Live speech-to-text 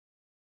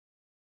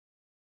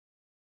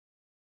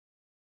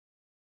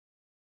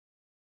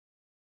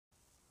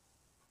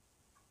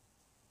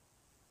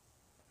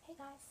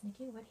guys,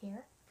 Nikki Wood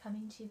here,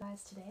 coming to you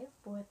guys today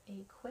with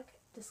a quick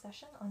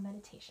discussion on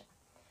meditation.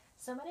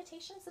 So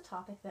meditation is a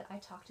topic that I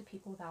talk to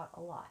people about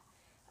a lot.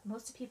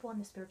 Most people in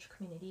the spiritual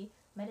community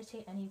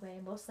meditate anyway,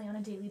 mostly on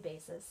a daily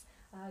basis.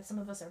 Some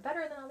of us are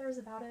better than others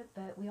about it,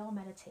 but we all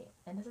meditate.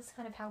 And this is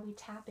kind of how we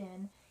tap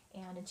in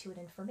and intuit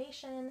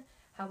information,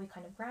 how we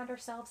kind of ground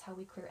ourselves, how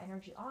we clear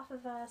energy off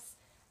of us,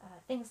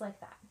 things like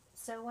that.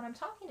 So when I'm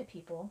talking to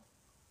people,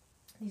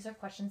 these are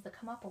questions that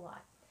come up a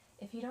lot.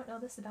 If you don't know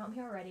this about me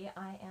already,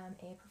 I am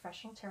a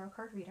professional tarot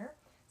card reader,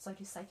 so I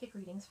do psychic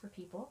readings for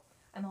people.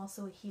 I'm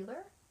also a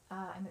healer,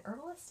 I'm an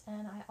herbalist,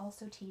 and I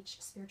also teach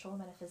spiritual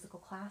and metaphysical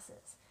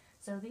classes.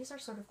 So these are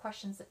sort of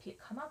questions that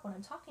come up when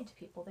I'm talking to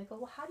people. They go,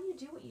 well, how do you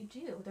do what you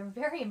do? They're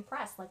very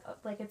impressed,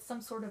 like it's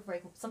some sort of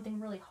like something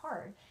really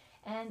hard.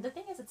 And the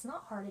thing is, it's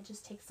not hard, it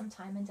just takes some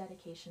time and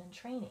dedication and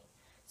training.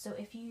 So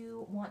if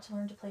you want to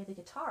learn to play the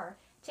guitar,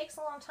 it takes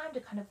a long time to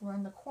kind of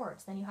learn the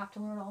chords. Then you have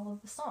to learn all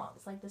of the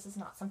songs. Like, this is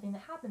not something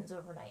that happens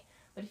overnight.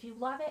 But if you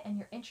love it and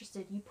you're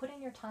interested, you put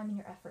in your time and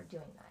your effort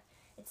doing that.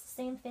 It's the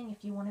same thing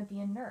if you want to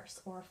be a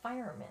nurse or a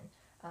fireman.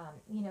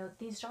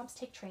 These jobs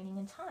take training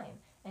and time.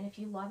 And if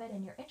you love it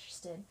and you're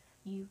interested,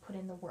 you put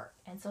in the work.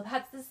 And so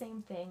that's the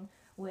same thing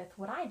with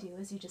what I do,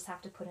 is you just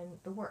have to put in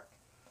the work.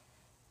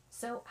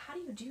 So how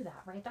do you do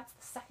that, right? That's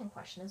the second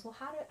question is, well,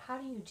 how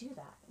do you do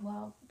that?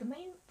 Well, the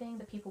main thing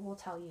that people will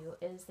tell you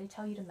is they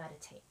tell you to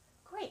meditate.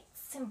 Great,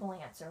 simple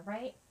answer,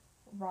 right?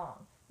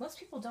 Wrong. Most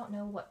people don't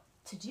know what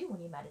to do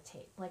when you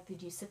meditate. Like,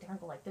 did you sit there and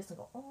go like this and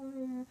go,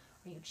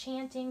 are you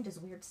chanting? Does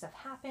weird stuff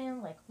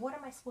happen? Like, what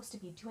am I supposed to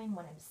be doing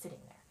when I'm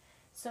sitting there?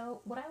 So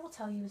what I will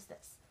tell you is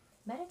this.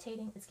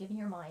 Meditating is giving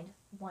your mind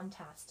one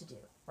task to do,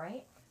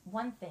 right?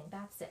 One thing,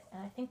 that's it.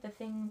 And I think the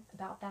thing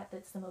about that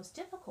that's the most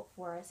difficult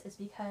for us is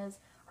because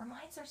our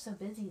minds are so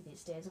busy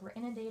these days. We're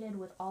inundated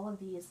with all of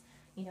these,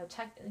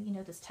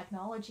 this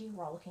technology.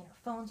 We're all looking at our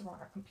phones, we're on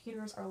our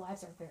computers, our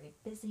lives are very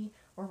busy.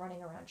 We're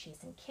running around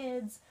chasing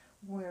kids.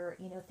 We're,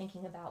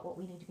 thinking about what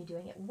we need to be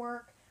doing at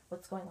work,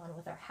 what's going on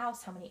with our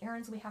house, how many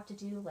errands we have to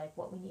do, like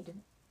what we need to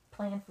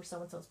plan for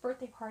so-and-so's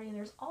birthday party.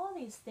 There's all of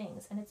these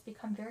things, and it's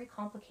become very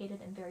complicated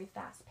and very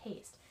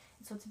fast-paced.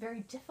 And so it's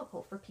very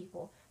difficult for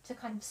people to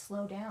kind of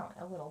slow down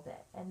a little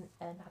bit, and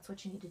that's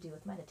what you need to do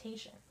with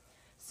meditation.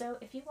 So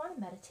if you want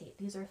to meditate,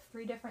 these are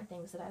 3 different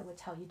things that I would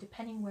tell you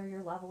depending where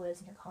your level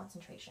is in your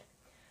concentration.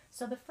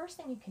 So the first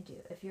thing you can do,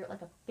 if you're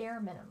like a bare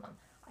minimum,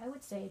 I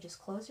would say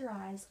just close your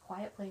eyes,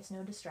 quiet place,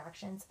 no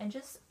distractions, and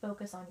just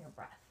focus on your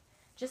breath.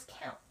 Just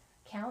count.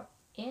 Count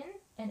in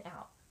and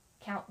out.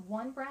 Count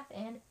 1 breath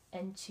in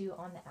and 2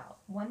 on the out.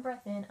 1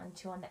 breath in and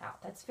 2 on the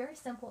out. That's very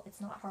simple. It's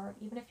not hard.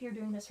 Even if you're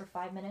doing this for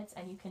 5 minutes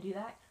and you can do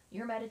that,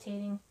 you're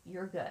meditating,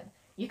 you're good.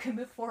 You can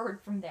move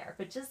forward from there.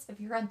 But just if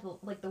you're on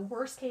the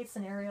worst case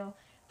scenario,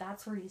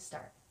 that's where you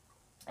start.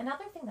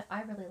 Another thing that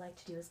I really like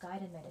to do is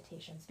guided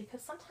meditations,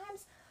 because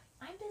sometimes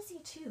I'm busy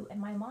too and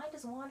my mind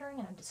is wandering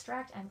and I'm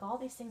distracted and I've got all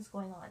these things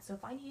going on. So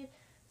if I need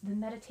the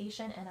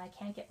meditation and I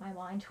can't get my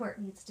mind to where it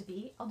needs to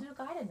be, I'll do a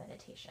guided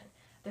meditation.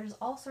 There's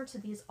all sorts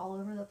of these all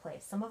over the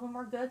place. Some of them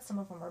are good, some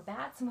of them are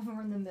bad, some of them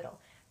are in the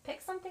middle.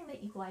 Pick something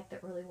that you like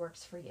that really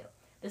works for you.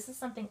 This is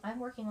something I'm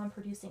working on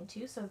producing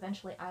too, so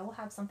eventually I will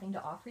have something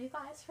to offer you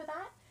guys for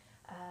that.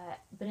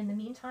 But in the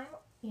meantime,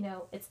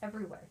 it's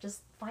everywhere.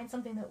 Just find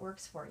something that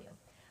works for you.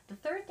 The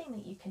third thing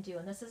that you can do,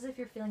 and this is if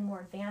you're feeling more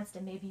advanced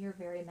and maybe you're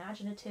very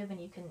imaginative and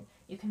you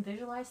can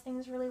visualize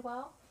things really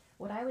well,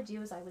 what I would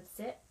do is I would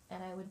sit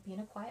and I would be in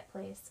a quiet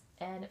place,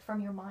 and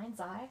from your mind's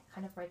eye,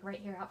 kind of like right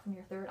here out from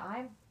your third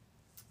eye,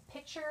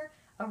 picture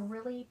a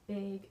really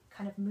big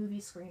kind of movie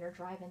screen or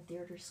drive-in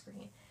theater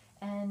screen,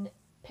 and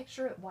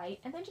picture it white,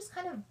 and then just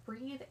kind of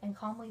breathe and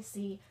calmly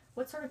see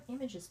what sort of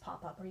images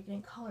pop up. Are you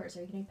getting colors?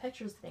 Are you getting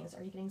pictures of things?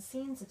 Are you getting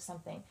scenes of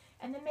something?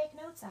 And then make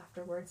notes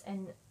afterwards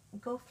and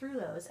go through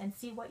those and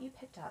see what you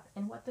picked up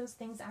and what those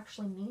things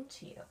actually mean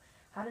to you.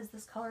 How does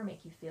this color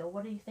make you feel?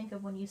 What do you think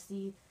of when you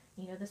see,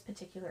 this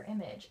particular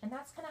image? And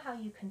that's kind of how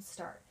you can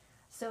start.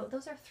 So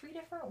those are 3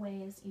 different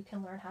ways you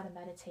can learn how to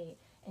meditate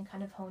and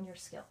kind of hone your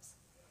skills.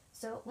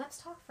 So let's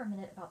talk for a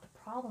minute about the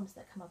problems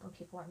that come up when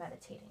people are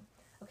meditating.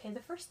 Okay, the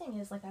first thing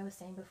is, like I was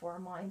saying before, our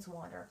minds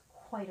wander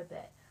quite a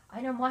bit.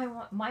 I know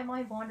my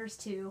mind wanders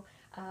too.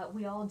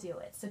 We all do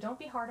it. So don't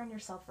be hard on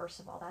yourself, first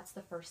of all. That's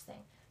the first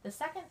thing. The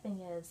second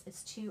thing is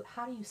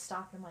how do you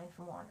stop your mind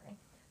from wandering?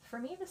 For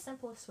me, the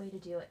simplest way to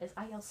do it is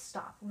I yell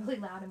stop really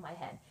loud in my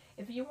head.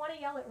 If you want to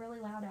yell it really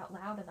loud out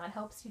loud and that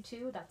helps you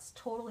too, that's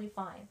totally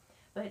fine.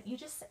 But you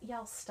just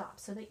yell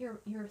stop so that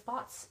your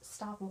thoughts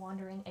stop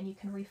wandering and you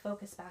can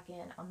refocus back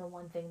in on the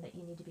one thing that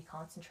you need to be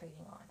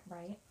concentrating on,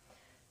 right?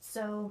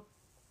 So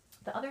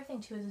the other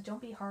thing too is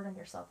don't be hard on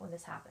yourself when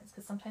this happens,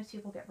 because sometimes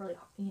people get really,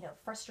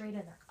 frustrated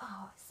and they're like,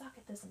 oh, I suck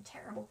at this, I'm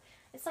terrible.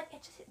 It's like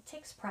it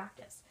takes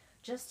practice.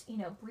 Just,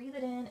 breathe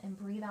it in and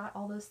breathe out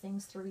all those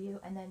things through you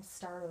and then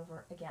start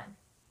over again.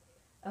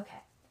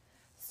 Okay.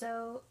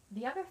 So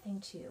the other thing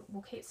too,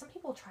 okay, some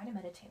people try to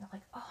meditate and they're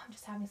like, oh, I'm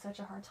just having such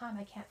a hard time.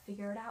 I can't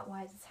figure it out.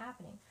 Why is this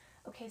happening?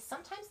 Okay,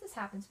 sometimes this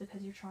happens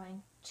because you're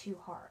trying too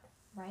hard,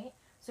 right?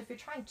 So if you're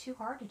trying too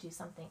hard to do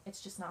something,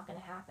 it's just not going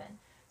to happen.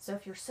 So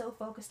if you're so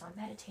focused on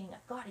meditating,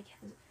 I've got to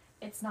get this,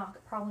 it's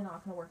probably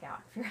not going to work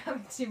out. If you're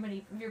having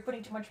if you're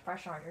putting too much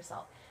pressure on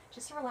yourself,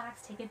 just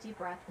relax, take a deep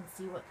breath, and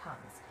see what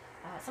comes.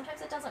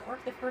 Sometimes it doesn't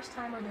work the first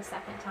time or the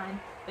second time,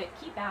 but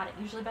keep at it.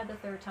 Usually by the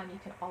third time, you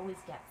can always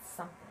get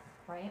something,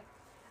 right?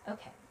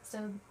 Okay,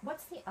 so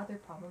what's the other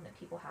problem that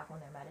people have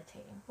when they're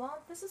meditating?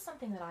 Well, this is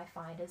something that I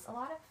find is a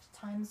lot of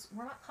times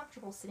we're not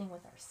comfortable sitting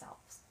with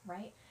ourselves,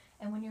 right?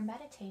 And when you're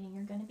meditating,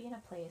 you're going to be in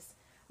a place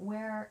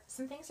where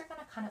some things are going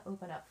to kind of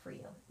open up for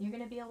you. You're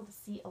going to be able to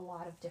see a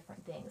lot of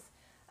different things,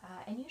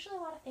 and usually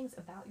a lot of things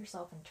about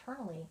yourself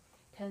internally,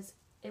 because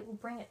it will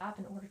bring it up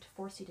in order to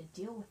force you to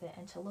deal with it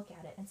and to look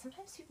at it. And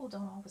sometimes people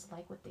don't always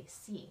like what they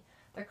see.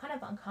 They're kind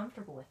of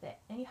uncomfortable with it.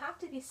 And you have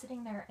to be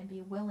sitting there and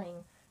be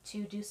willing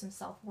to do some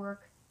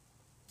self-work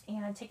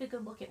and take a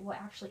good look at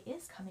what actually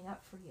is coming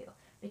up for you,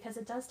 because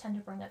it does tend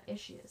to bring up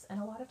issues. And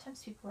a lot of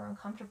times people are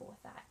uncomfortable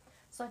with that.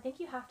 So I think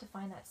you have to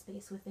find that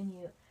space within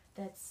you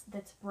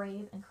that's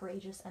brave and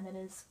courageous and that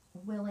is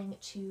willing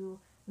to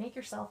make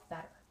yourself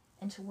better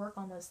and to work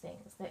on those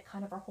things that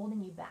kind of are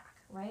holding you back,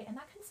 right? And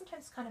that can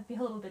sometimes kind of be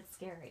a little bit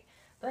scary.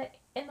 But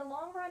in the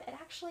long run, it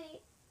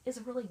actually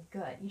is really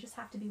good. You just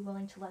have to be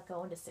willing to let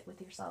go and to sit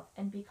with yourself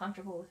and be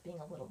comfortable with being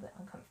a little bit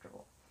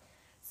uncomfortable.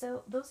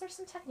 So those are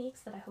some techniques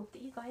that I hope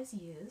that you guys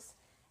use.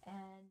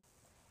 And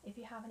if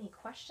you have any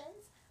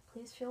questions,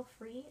 please feel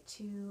free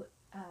to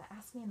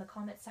ask me in the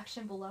comment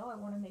section below. I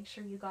want to make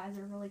sure you guys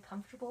are really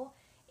comfortable.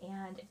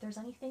 And if there's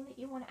anything that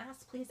you want to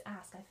ask, please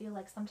ask. I feel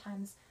like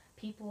sometimes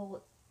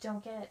people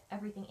don't get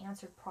everything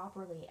answered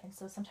properly, and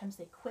so sometimes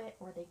they quit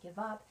or they give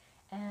up.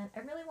 And I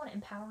really want to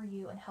empower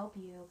you and help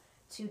you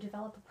to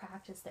develop a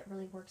practice that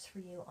really works for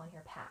you on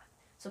your path.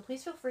 So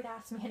please feel free to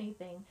ask me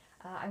anything.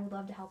 I would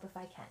love to help if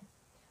I can.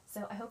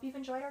 So I hope you've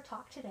enjoyed our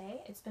talk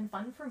today. It's been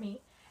fun for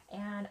me,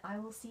 and I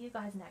will see you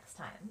guys next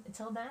time.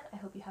 Until then, I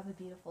hope you have a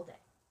beautiful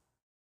day.